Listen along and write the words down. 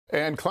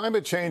And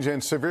climate change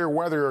and severe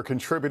weather are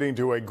contributing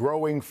to a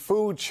growing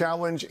food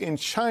challenge in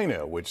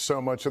China, which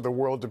so much of the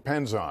world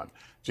depends on.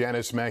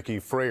 Janis Mackey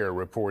Frayer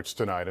reports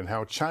tonight on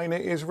how China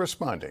is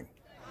responding.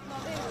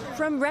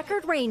 From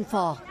record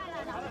rainfall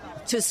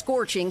to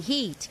scorching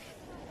heat,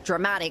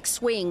 dramatic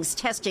swings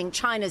testing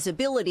China's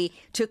ability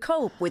to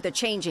cope with a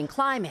changing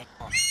climate.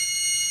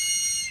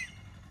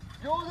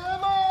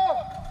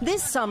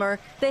 This summer,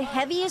 the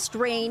heaviest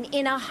rain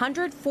in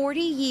 140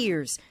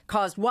 years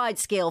caused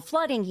wide-scale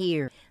flooding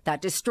here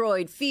that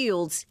destroyed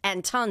fields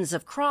and tons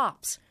of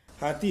crops.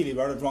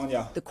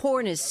 The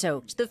corn is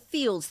soaked, the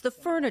fields, the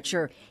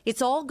furniture.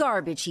 It's all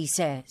garbage, he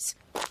says.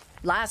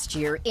 Last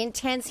year,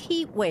 intense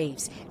heat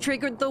waves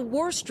triggered the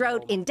worst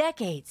drought in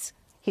decades.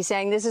 He's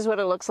saying this is what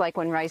it looks like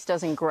when rice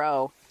doesn't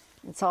grow.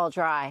 It's all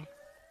dry.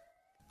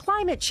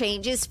 Climate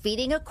change is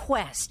feeding a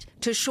quest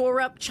to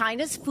shore up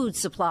China's food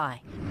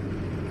supply.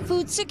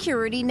 Food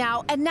security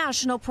now a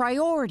national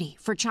priority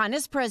for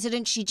China's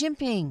President Xi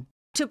Jinping.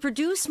 To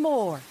produce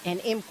more and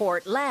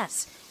import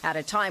less at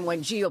a time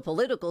when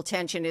geopolitical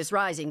tension is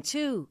rising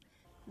too.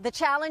 The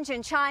challenge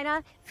in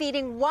China,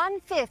 feeding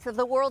 1/5 of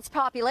the world's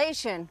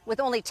population with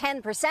only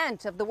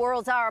 10% of the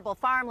world's arable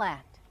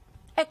farmland.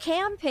 A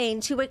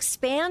campaign to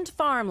expand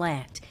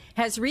farmland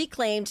has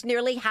reclaimed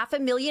nearly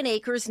 500,000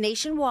 acres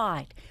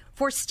nationwide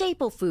for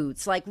staple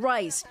foods like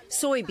rice,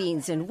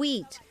 soybeans, and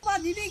wheat.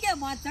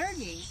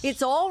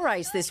 It's all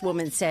rice, this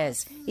woman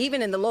says,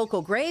 even in the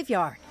local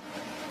graveyard.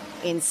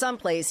 In some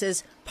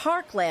places,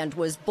 parkland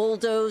was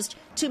bulldozed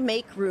to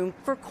make room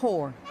for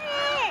corn.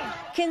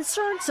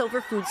 Concerns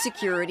over food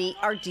security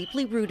are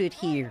deeply rooted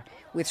here,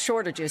 with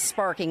shortages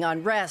sparking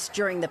unrest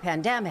during the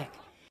pandemic.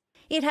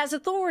 It has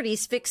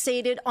authorities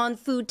fixated on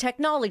food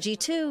technology,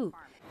 too.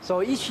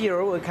 So each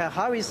year we can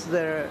harvest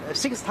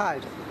 6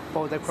 times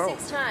for the crop.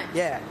 6 times?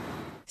 Yeah.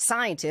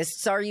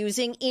 Scientists are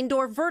using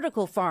indoor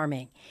vertical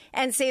farming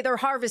and say they're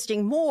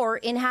harvesting more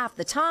in half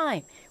the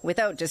time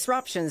without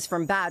disruptions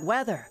from bad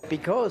weather.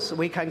 Because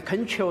we can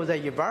control the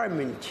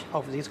environment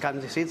of this kind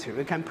of system,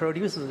 we can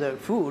produce the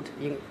food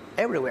in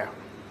everywhere.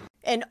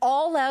 An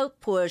all-out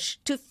push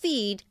to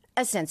feed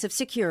a sense of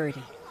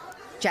security.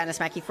 Janis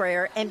Mackey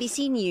Frayer,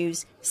 NBC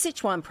News,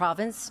 Sichuan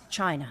Province,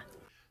 China.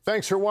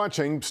 Thanks for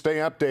watching. Stay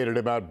updated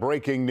about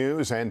breaking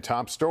news and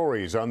top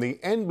stories on the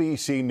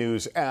NBC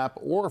News app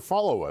or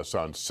follow us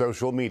on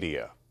social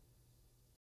media.